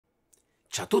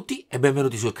Ciao a tutti e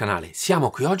benvenuti sul canale. Siamo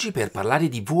qui oggi per parlare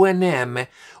di VNM,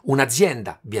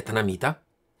 un'azienda vietnamita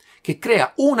che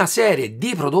crea una serie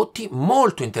di prodotti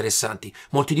molto interessanti.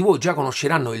 Molti di voi già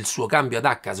conosceranno il suo cambio ad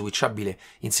H switchabile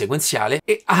in sequenziale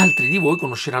e altri di voi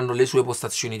conosceranno le sue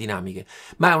postazioni dinamiche.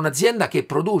 Ma è un'azienda che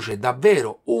produce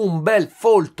davvero un bel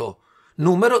folto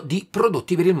numero di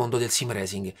prodotti per il mondo del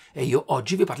simracing e io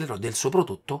oggi vi parlerò del suo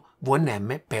prodotto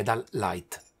VNM Pedal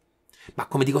Lite. Ma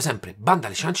come dico sempre, banda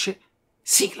alle ciance,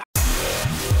 sigla!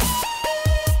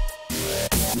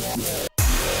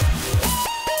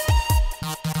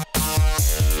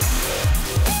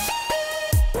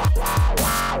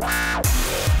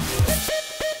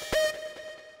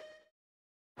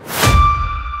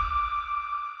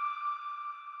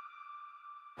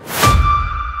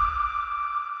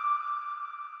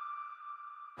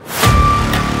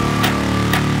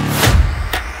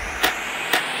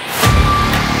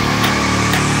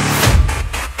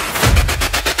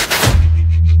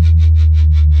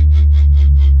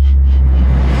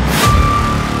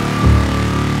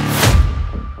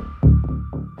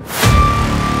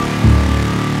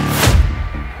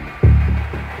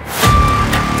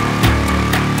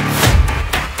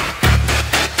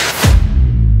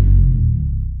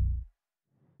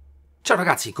 Ciao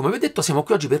ragazzi, come vi ho detto siamo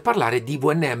qui oggi per parlare di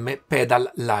VNM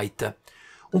Pedal Lite,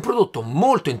 un prodotto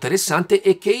molto interessante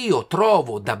e che io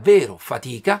trovo davvero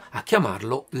fatica a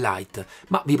chiamarlo Lite,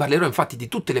 ma vi parlerò infatti di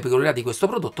tutte le peculiarità di questo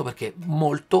prodotto perché è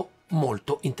molto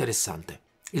interessante.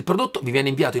 Il prodotto vi viene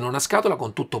inviato in una scatola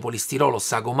con tutto polistirolo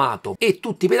sagomato e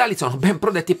tutti i pedali sono ben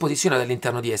protetti e posizionati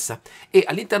all'interno di essa e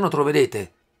all'interno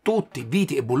troverete tutti i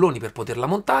viti e bulloni per poterla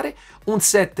montare, un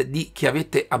set di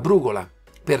chiavette a brugola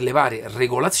per le varie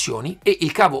regolazioni e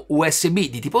il cavo USB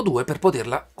di tipo 2 per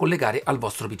poterla collegare al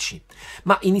vostro PC.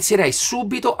 Ma inizierei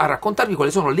subito a raccontarvi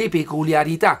quali sono le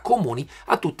peculiarità comuni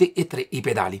a tutti e tre i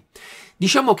pedali.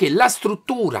 Diciamo che la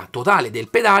struttura totale del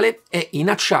pedale è in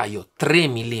acciaio 3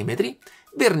 mm,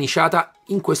 verniciata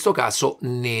in questo caso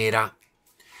nera,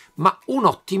 ma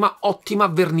un'ottima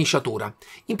verniciatura.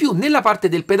 In più nella parte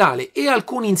del pedale e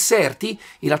alcuni inserti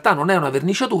in realtà non è una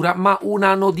verniciatura ma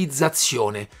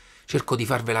un'anodizzazione. Cerco di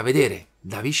farvela vedere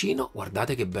da vicino,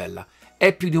 guardate che bella.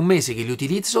 È più di un mese che li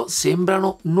utilizzo,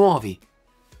 sembrano nuovi.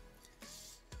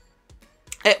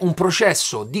 È un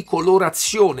processo di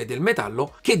colorazione del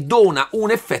metallo che dona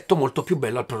un effetto molto più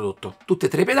bello al prodotto. Tutti e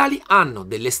tre i pedali hanno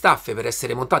delle staffe per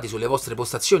essere montati sulle vostre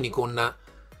postazioni con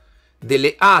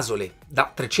delle asole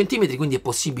da 3 cm, quindi è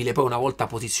possibile poi una volta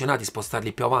posizionati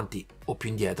spostarli più avanti o più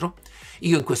indietro.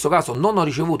 Io in questo caso non ho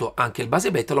ricevuto anche il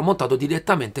base pet, l'ho montato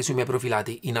direttamente sui miei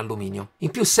profilati in alluminio. In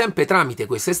più sempre tramite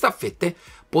queste staffette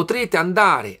potrete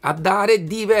andare a dare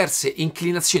diverse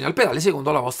inclinazioni al pedale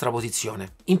secondo la vostra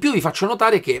posizione. In più vi faccio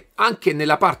notare che anche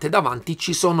nella parte davanti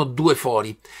ci sono due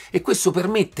fori e questo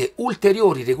permette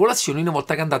ulteriori regolazioni una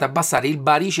volta che andate a abbassare il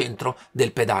baricentro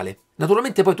del pedale.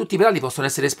 Naturalmente poi tutti i pedali possono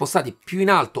essere spostati più in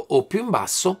alto o più in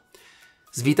basso,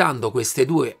 svitando queste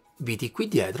due viti qui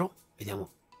dietro, vediamo,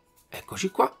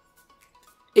 eccoci qua,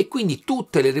 e quindi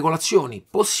tutte le regolazioni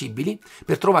possibili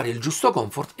per trovare il giusto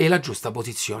comfort e la giusta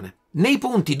posizione. Nei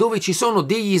punti dove ci sono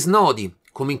degli snodi,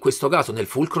 come in questo caso nel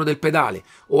fulcro del pedale,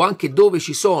 o anche dove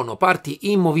ci sono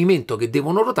parti in movimento che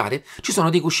devono ruotare, ci sono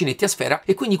dei cuscinetti a sfera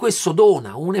e quindi questo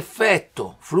dona un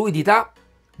effetto fluidità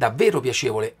davvero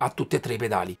piacevole a tutti e tre i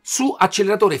pedali. Su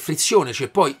acceleratore e frizione c'è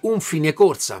poi un fine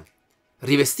corsa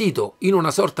rivestito in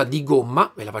una sorta di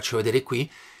gomma, ve la faccio vedere qui,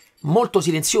 molto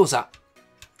silenziosa.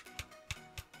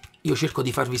 Io cerco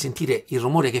di farvi sentire il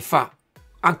rumore che fa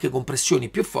anche con pressioni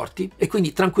più forti e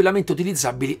quindi tranquillamente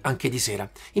utilizzabili anche di sera.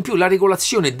 In più la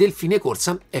regolazione del fine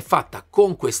corsa è fatta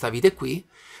con questa vite qui,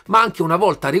 ma anche una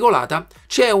volta regolata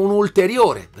c'è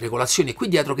un'ulteriore regolazione qui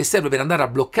dietro che serve per andare a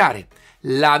bloccare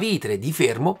la vite di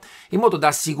fermo in modo da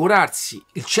assicurarsi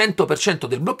il 100%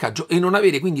 del bloccaggio e non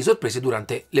avere quindi sorprese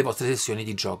durante le vostre sessioni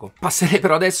di gioco. Passerei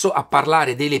però adesso a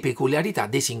parlare delle peculiarità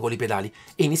dei singoli pedali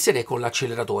e inizierei con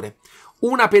l'acceleratore.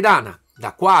 Una pedana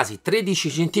da quasi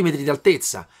 13 cm di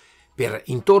altezza per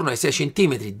intorno ai 6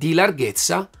 cm di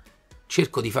larghezza,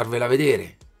 cerco di farvela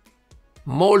vedere,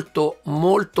 molto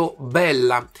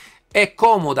bella, è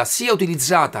comoda sia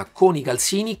utilizzata con i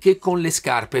calzini che con le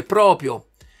scarpe, proprio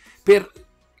per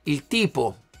il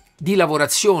tipo di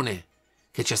lavorazione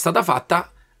che c'è stata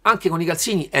fatta. Anche con i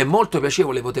calzini è molto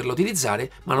piacevole poterlo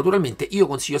utilizzare, ma naturalmente io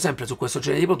consiglio sempre su questo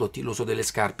genere di prodotti l'uso delle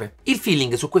scarpe. Il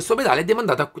feeling su questo pedale è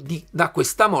demandato da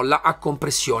questa molla a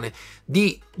compressione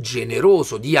di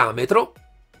generoso diametro,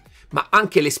 ma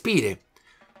anche le spire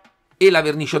e la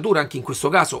verniciatura anche in questo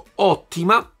caso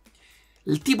ottima.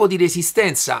 Il tipo di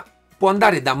resistenza può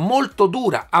andare da molto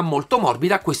dura a molto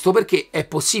morbida, questo perché è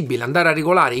possibile andare a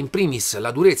regolare in primis la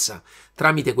durezza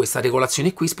tramite questa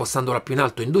regolazione qui, spostandola più in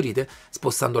alto indurite,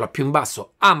 spostandola più in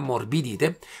basso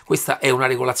ammorbidite. Questa è una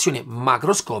regolazione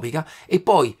macroscopica e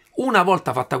poi una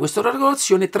volta fatta questa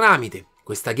regolazione tramite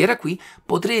questa ghiera qui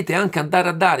potrete anche andare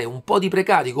a dare un po' di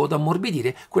precarico o ad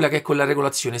ammorbidire quella che è quella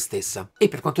regolazione stessa. E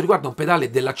per quanto riguarda un pedale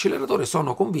dell'acceleratore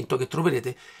sono convinto che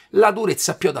troverete la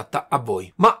durezza più adatta a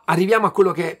voi. Ma arriviamo a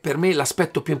quello che è per me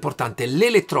l'aspetto più importante,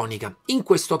 l'elettronica. In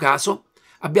questo caso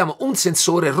abbiamo un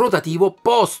sensore rotativo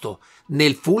posto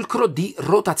nel fulcro di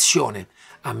rotazione.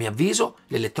 A mio avviso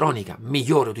l'elettronica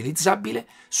migliore utilizzabile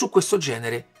su questo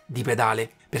genere di pedale,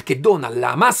 perché dona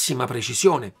la massima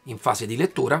precisione in fase di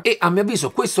lettura e a mio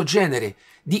avviso questo genere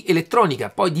di elettronica,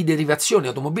 poi di derivazione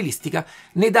automobilistica,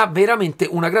 ne dà veramente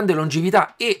una grande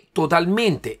longevità e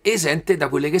totalmente esente da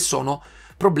quelle che sono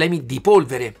problemi di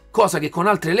polvere, cosa che con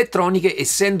altre elettroniche,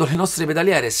 essendo le nostre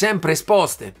pedaliere sempre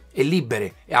esposte e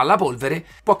libere e alla polvere,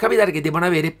 può capitare che debbano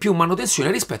avere più manutenzione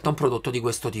rispetto a un prodotto di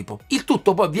questo tipo. Il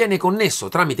tutto poi viene connesso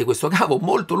tramite questo cavo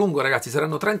molto lungo, ragazzi,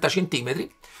 saranno 30 cm,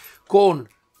 con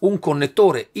un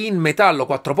connettore in metallo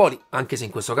 4 poli, anche se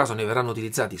in questo caso ne verranno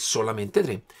utilizzati solamente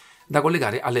 3, da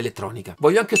collegare all'elettronica.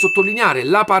 Voglio anche sottolineare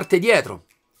la parte dietro,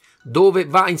 dove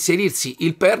va a inserirsi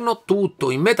il perno, tutto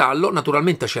in metallo.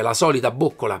 Naturalmente c'è la solita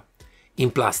boccola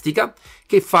in plastica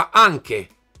che fa anche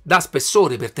da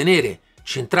spessore per tenere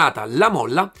centrata la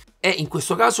molla. È in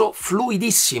questo caso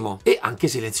fluidissimo e anche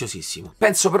silenziosissimo.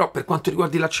 Penso però, per quanto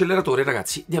riguarda l'acceleratore,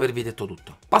 ragazzi, di avervi detto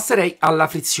tutto. Passerei alla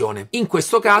frizione. In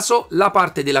questo caso la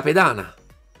parte della pedana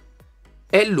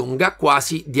è lunga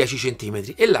quasi 10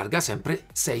 cm e larga sempre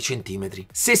 6 cm.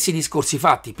 Stessi discorsi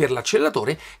fatti per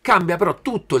l'acceleratore, cambia però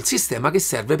tutto il sistema che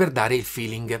serve per dare il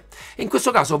feeling. E in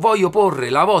questo caso voglio porre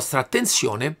la vostra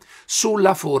attenzione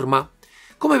sulla forma.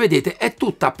 Come vedete è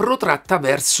tutta protratta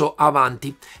verso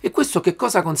avanti e questo che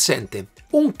cosa consente?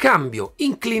 Un cambio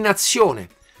inclinazione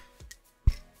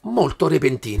molto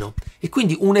repentino e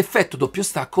quindi un effetto doppio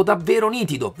stacco davvero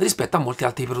nitido rispetto a molti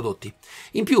altri prodotti.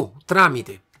 In più,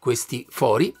 tramite questi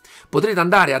fori potrete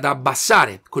andare ad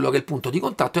abbassare quello che è il punto di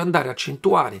contatto e andare a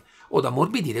accentuare o ad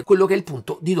ammorbidire quello che è il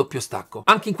punto di doppio stacco.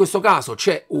 Anche in questo caso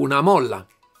c'è una molla.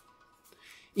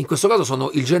 In questo caso sono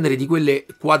il genere di quelle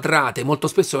quadrate, molto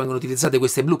spesso vengono utilizzate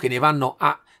queste blu che ne vanno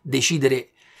a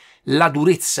decidere la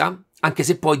durezza, anche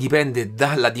se poi dipende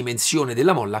dalla dimensione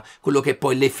della molla, quello che è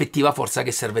poi l'effettiva forza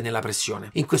che serve nella pressione.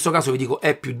 In questo caso vi dico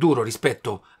è più duro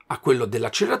rispetto a quello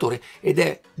dell'acceleratore ed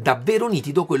è davvero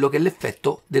nitido quello che è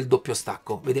l'effetto del doppio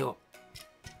stacco. Vedevo?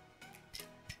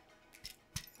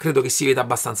 Credo che si veda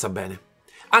abbastanza bene.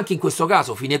 Anche in questo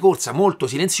caso fine corsa molto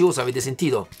silenziosa, avete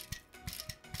sentito?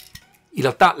 In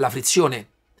realtà la frizione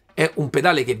è un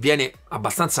pedale che viene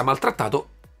abbastanza maltrattato.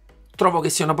 Trovo che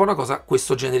sia una buona cosa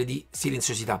questo genere di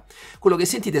silenziosità. Quello che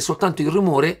sentite è soltanto il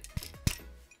rumore,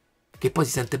 che poi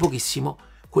si sente pochissimo,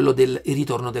 quello del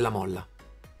ritorno della molla.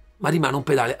 Ma rimane un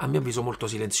pedale a mio avviso molto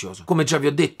silenzioso. Come già vi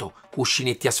ho detto,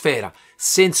 cuscinetti a sfera,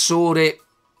 sensore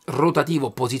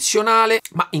rotativo posizionale,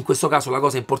 ma in questo caso la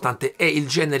cosa importante è il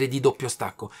genere di doppio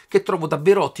stacco, che trovo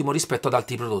davvero ottimo rispetto ad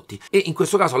altri prodotti. E in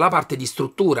questo caso la parte di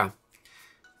struttura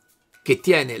che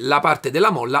tiene la parte della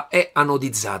molla è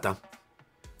anodizzata.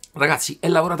 Ragazzi, è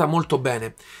lavorata molto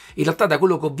bene. In realtà da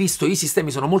quello che ho visto i sistemi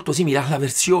sono molto simili alla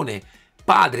versione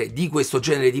padre di questo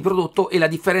genere di prodotto e la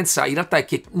differenza in realtà è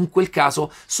che in quel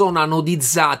caso sono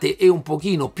anodizzate e un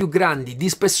pochino più grandi di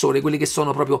spessore quelli che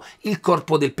sono proprio il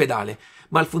corpo del pedale,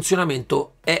 ma il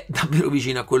funzionamento è davvero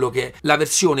vicino a quello che è la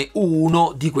versione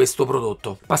 1 di questo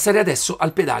prodotto. Passerei adesso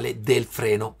al pedale del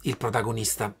freno, il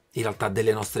protagonista in realtà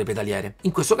delle nostre pedaliere.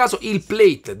 In questo caso il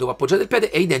plate dove appoggiate il piede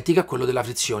è identico a quello della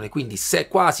frizione, quindi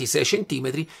quasi 6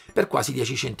 cm per quasi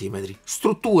 10 cm.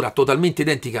 Struttura totalmente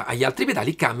identica agli altri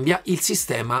pedali, cambia il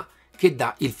sistema che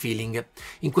dà il feeling.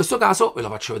 In questo caso, ve lo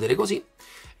faccio vedere così,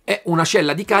 è una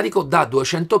cella di carico da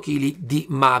 200 kg di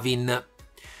Mavin.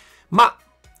 Ma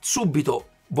subito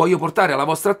voglio portare alla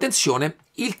vostra attenzione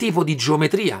il tipo di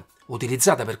geometria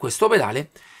utilizzata per questo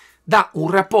pedale da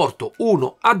un rapporto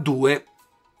 1:2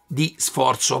 di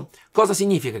sforzo. Cosa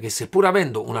significa? Che seppur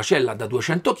avendo una cella da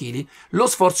 200 kg, lo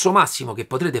sforzo massimo che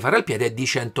potrete fare al piede è di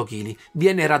 100 kg,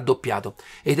 viene raddoppiato.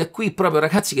 Ed è qui proprio,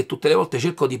 ragazzi, che tutte le volte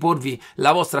cerco di porvi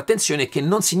la vostra attenzione, che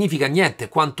non significa niente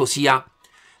quanto sia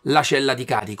la cella di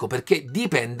carico, perché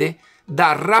dipende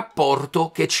dal rapporto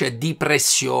che c'è di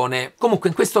pressione. Comunque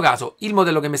in questo caso il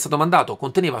modello che mi è stato mandato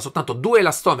conteneva soltanto 2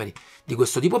 elastomeri di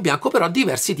questo tipo bianco, però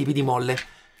diversi tipi di molle.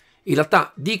 In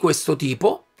realtà di questo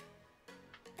tipo,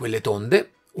 quelle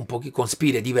tonde, un po' con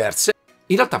spire diverse,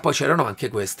 in realtà poi c'erano anche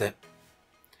queste.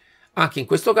 Anche in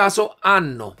questo caso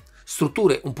hanno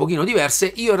strutture un pochino diverse.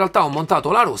 Io in realtà ho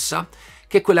montato la rossa,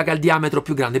 che è quella che ha il diametro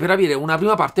più grande, per avere una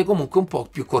prima parte comunque un po'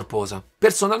 più corposa.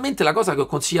 Personalmente la cosa che ho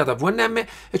consigliato a VNM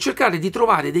è cercare di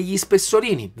trovare degli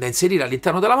spessorini da inserire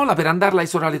all'interno della molla per andarla a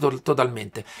isolare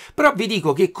totalmente. Però vi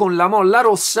dico che con la molla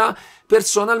rossa,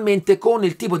 personalmente, con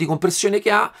il tipo di compressione che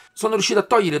ha, sono riuscito a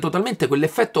togliere totalmente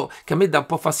quell'effetto che a me dà un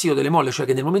po' fastidio delle molle, cioè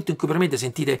che nel momento in cui premete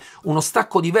sentite uno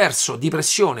stacco diverso di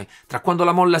pressione tra quando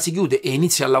la molla si chiude e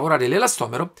inizia a lavorare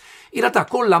l'elastomero. In realtà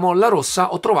con la molla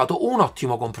rossa ho trovato un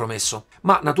ottimo compromesso,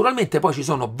 ma naturalmente poi ci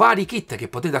sono vari kit che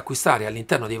potete acquistare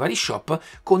all'interno dei vari shop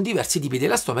con diversi tipi di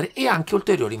elastomeri e anche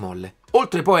ulteriori molle.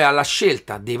 Oltre poi alla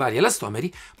scelta dei vari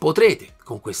elastomeri, potrete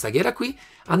con questa ghiera qui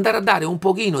andare a dare un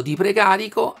pochino di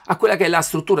precarico a quella che è la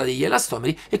struttura degli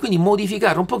elastomeri e quindi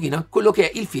modificare un pochino quello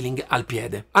che è il feeling al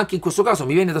piede. Anche in questo caso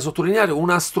mi viene da sottolineare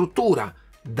una struttura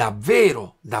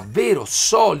davvero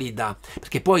solida,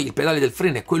 perché poi il pedale del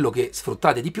freno è quello che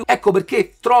sfruttate di più. Ecco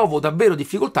perché trovo davvero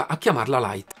difficoltà a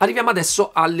chiamarla Lite. Arriviamo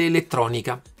adesso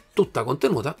all'elettronica, tutta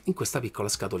contenuta in questa piccola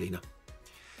scatolina.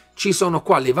 Ci sono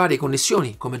qua le varie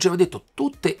connessioni, come già vi ho detto,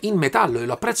 tutte in metallo, e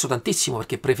lo apprezzo tantissimo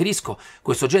perché preferisco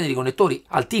questo genere di connettori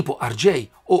al tipo RJ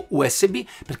o USB,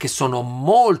 perché sono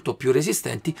molto più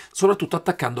resistenti, soprattutto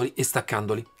attaccandoli e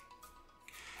staccandoli.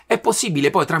 È possibile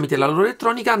poi tramite la loro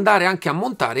elettronica andare anche a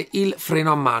montare il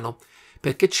freno a mano,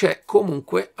 perché c'è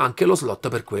comunque anche lo slot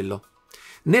per quello.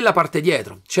 Nella parte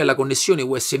dietro c'è la connessione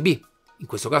USB, in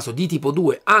questo caso di tipo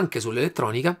 2 anche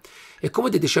sull'elettronica, e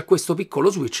come vedete c'è questo piccolo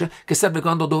switch che serve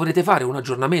quando dovrete fare un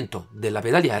aggiornamento della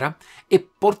pedaliera e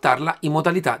portarla in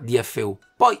modalità DFU.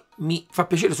 Poi mi fa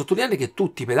piacere sottolineare che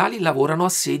tutti i pedali lavorano a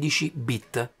 16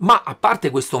 bit, ma a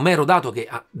parte questo mero dato che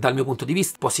dal mio punto di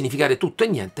vista può significare tutto e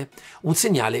niente, un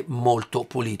segnale molto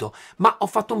pulito. Ma ho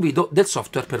fatto un video del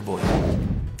software per voi.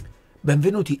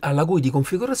 Benvenuti alla GUI di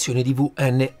configurazione di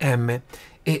VNM,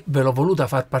 e ve l'ho voluta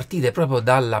far partire proprio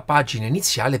dalla pagina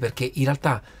iniziale perché in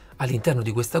realtà all'interno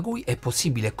di questa GUI è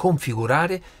possibile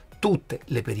configurare tutte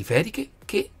le periferiche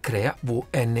che crea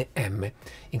VNM.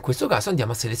 In questo caso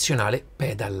andiamo a selezionare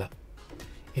Pedal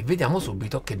e vediamo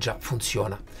subito che già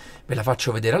funziona. Ve la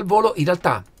faccio vedere al volo. In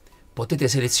realtà potete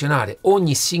selezionare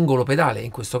ogni singolo pedale, in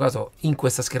questo caso in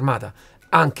questa schermata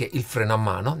anche il freno a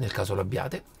mano nel caso lo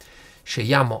abbiate.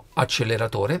 Scegliamo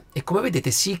acceleratore e come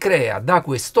vedete si crea da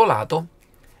questo lato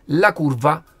la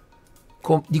curva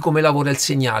di come lavora il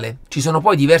segnale. Ci sono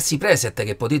poi diversi preset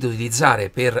che potete utilizzare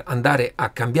per andare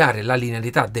a cambiare la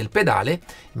linearità del pedale,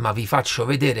 ma vi faccio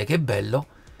vedere che bello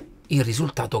il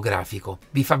risultato grafico.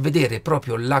 Vi fa vedere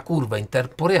proprio la curva in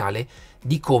tempo reale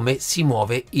di come si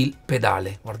muove il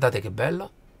pedale. Guardate che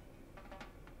bello.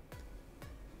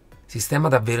 Sistema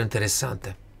davvero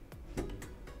interessante.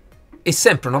 E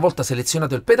sempre una volta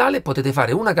selezionato il pedale potete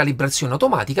fare una calibrazione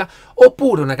automatica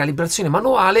oppure una calibrazione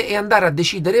manuale e andare a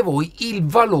decidere voi il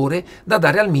valore da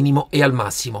dare al minimo e al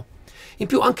massimo. In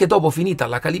più, anche dopo finita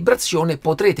la calibrazione,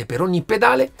 potrete per ogni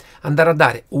pedale andare a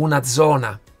dare una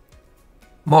zona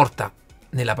morta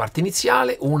nella parte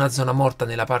iniziale, una zona morta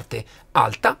nella parte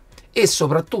alta, e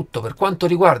soprattutto per quanto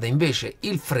riguarda invece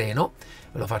il freno,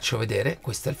 ve lo faccio vedere,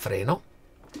 questo è il freno,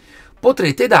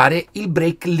 potrete dare il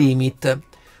brake limit,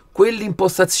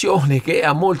 quell'impostazione che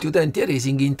a molti utenti a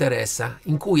racing interessa,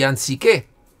 in cui anziché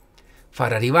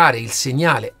far arrivare il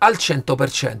segnale al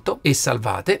 100% e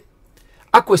salvate,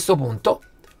 a questo punto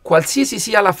qualsiasi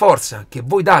sia la forza che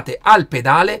voi date al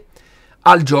pedale,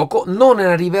 al gioco non ne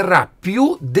arriverà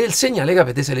più del segnale che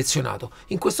avete selezionato,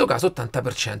 in questo caso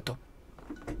 80%.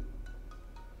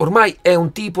 Ormai è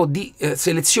un tipo di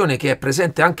selezione che è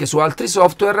presente anche su altri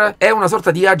software, è una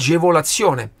sorta di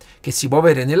agevolazione che si può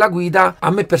avere nella guida. A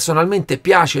me personalmente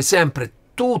piace sempre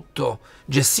tutto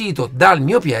gestito dal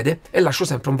mio piede e lascio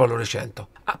sempre un valore 100.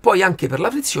 Poi anche per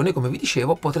la frizione, come vi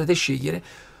dicevo, potrete scegliere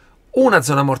una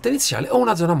zona morta iniziale o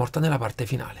una zona morta nella parte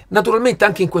finale. Naturalmente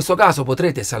anche in questo caso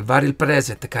potrete salvare il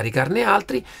preset, caricarne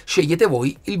altri, scegliete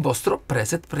voi il vostro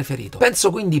preset preferito.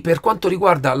 Penso quindi, per quanto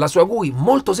riguarda la sua GUI,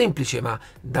 molto semplice ma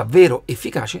davvero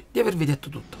efficace, di avervi detto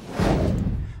tutto.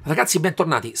 Ragazzi,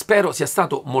 bentornati, spero sia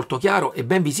stato molto chiaro e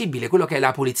ben visibile quello che è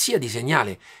la pulizia di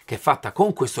segnale che è fatta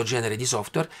con questo genere di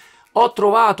software. Ho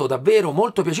trovato davvero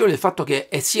molto piacevole il fatto che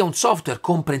sia un software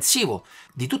comprensivo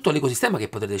di tutto l'ecosistema che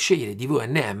potrete scegliere di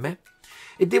VNM,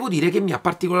 e devo dire che mi ha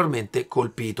particolarmente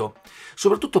colpito,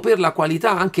 soprattutto per la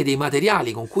qualità anche dei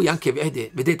materiali con cui anche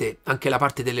vedete anche la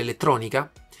parte dell'elettronica.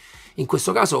 In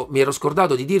questo caso mi ero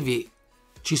scordato di dirvi,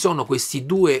 ci sono questi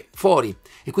due fori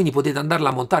e quindi potete andarla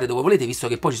a montare dove volete, visto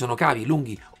che poi ci sono cavi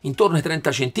lunghi intorno ai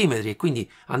 30 cm e quindi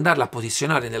andarla a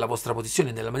posizionare nella vostra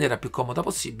posizione nella maniera più comoda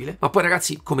possibile. Ma poi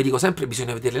ragazzi, come dico sempre,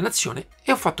 bisogna vederla in azione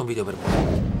e ho fatto un video per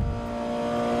voi.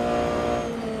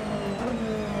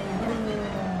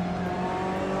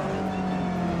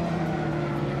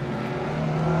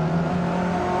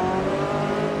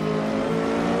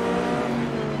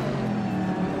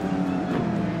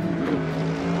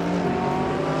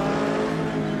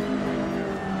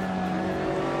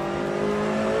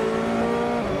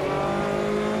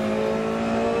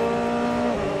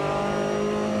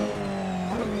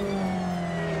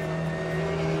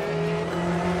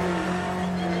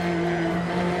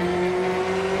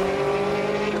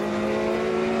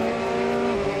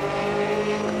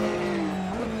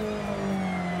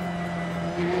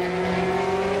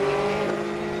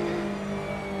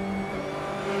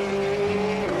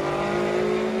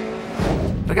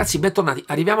 Ragazzi, bentornati,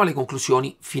 arriviamo alle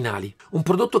conclusioni finali. Un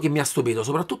prodotto che mi ha stupito,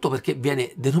 soprattutto perché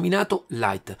viene denominato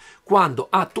Lite, quando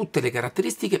ha tutte le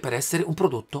caratteristiche per essere un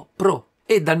prodotto pro.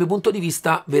 E dal mio punto di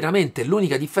vista veramente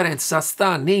l'unica differenza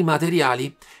sta nei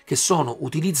materiali che sono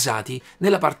utilizzati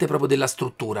nella parte proprio della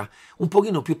struttura, un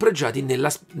pochino più pregiati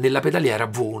nella pedaliera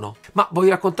V1. Ma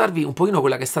voglio raccontarvi un pochino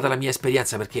quella che è stata la mia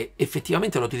esperienza, perché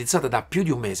effettivamente l'ho utilizzata da più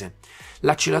di un mese.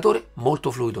 L'acceleratore molto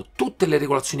fluido, tutte le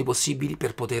regolazioni possibili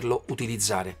per poterlo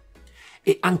utilizzare.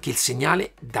 E anche il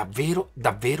segnale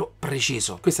davvero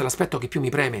preciso. Questo è l'aspetto che più mi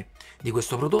preme di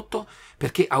questo prodotto,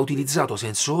 perché ha utilizzato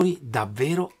sensori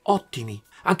davvero ottimi.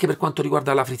 Anche per quanto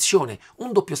riguarda la frizione,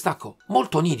 un doppio stacco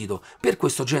molto nitido per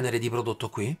questo genere di prodotto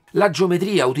qui. La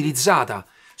geometria utilizzata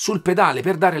sul pedale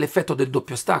per dare l'effetto del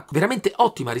doppio stacco, veramente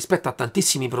ottima rispetto a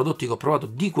tantissimi prodotti che ho provato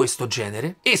di questo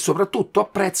genere, e soprattutto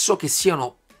apprezzo che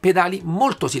siano pedali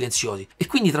molto silenziosi e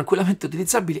quindi tranquillamente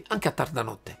utilizzabili anche a tarda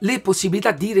notte. Le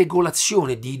possibilità di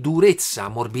regolazione di durezza,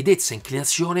 morbidezza e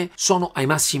inclinazione sono ai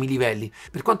massimi livelli.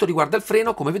 Per quanto riguarda il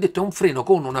freno, come vi ho detto, è un freno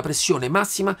con una pressione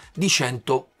massima di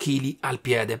 100 kg al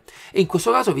piede, e in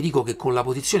questo caso vi dico che con la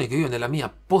posizione che ho io nella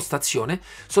mia postazione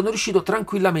sono riuscito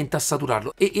tranquillamente a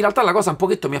saturarlo, e in realtà la cosa un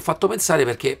pochetto mi ha fatto pensare,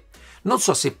 perché non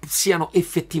so se siano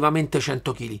effettivamente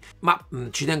 100 kg, ma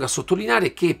ci tengo a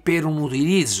sottolineare che per un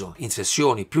utilizzo in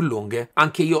sessioni più lunghe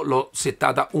anche io l'ho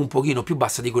settata un pochino più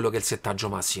bassa di quello che è il settaggio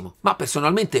massimo. Ma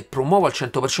personalmente promuovo al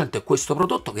 100% questo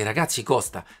prodotto, che ragazzi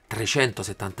costa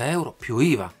 370 euro più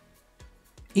IVA.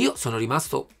 Io sono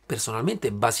rimasto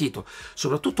personalmente basito,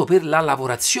 soprattutto per la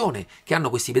lavorazione che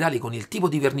hanno questi pedali, con il tipo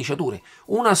di verniciature,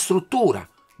 una struttura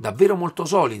davvero molto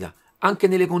solida, anche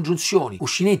nelle congiunzioni,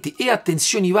 cuscinetti e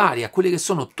attenzioni varie a quelli che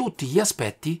sono tutti gli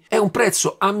aspetti. È un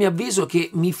prezzo, a mio avviso,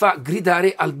 che mi fa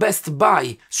gridare al best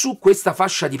buy su questa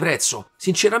fascia di prezzo.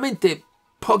 Sinceramente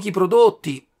pochi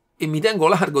prodotti, e mi tengo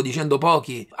largo dicendo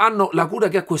pochi, hanno la cura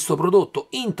che ha questo prodotto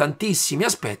in tantissimi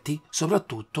aspetti,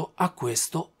 soprattutto a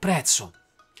questo prezzo.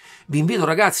 Vi invito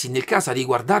ragazzi, nel caso, a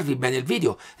riguardarvi bene il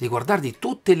video, riguardarvi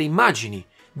tutte le immagini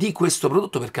di questo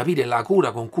prodotto per capire la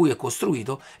cura con cui è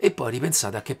costruito, e poi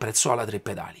ripensate a che prezzo ha la 3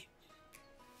 pedali.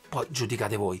 Poi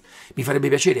giudicate voi. Mi farebbe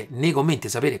piacere nei commenti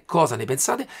sapere cosa ne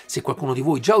pensate, se qualcuno di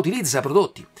voi già utilizza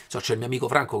prodotti. So, c'è il mio amico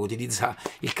Franco che utilizza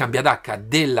il cambiatacca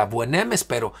della VNM,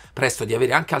 spero presto di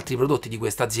avere anche altri prodotti di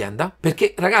questa azienda,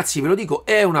 perché ragazzi, ve lo dico,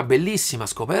 è una bellissima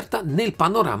scoperta nel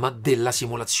panorama della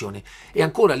simulazione. E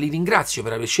ancora li ringrazio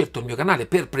per aver scelto il mio canale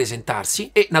per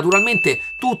presentarsi, e naturalmente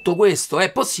tutto questo è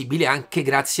possibile anche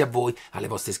grazie a voi, alle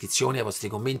vostre iscrizioni, ai vostri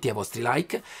commenti, ai vostri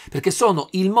like, perché sono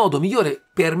il modo migliore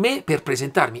per me per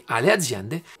presentarmi alle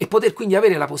aziende e poter quindi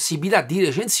avere la possibilità di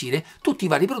recensire tutti i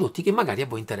vari prodotti che magari a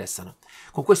voi interessano.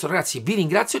 Con questo ragazzi vi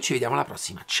ringrazio e ci vediamo alla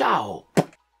prossima. Ciao!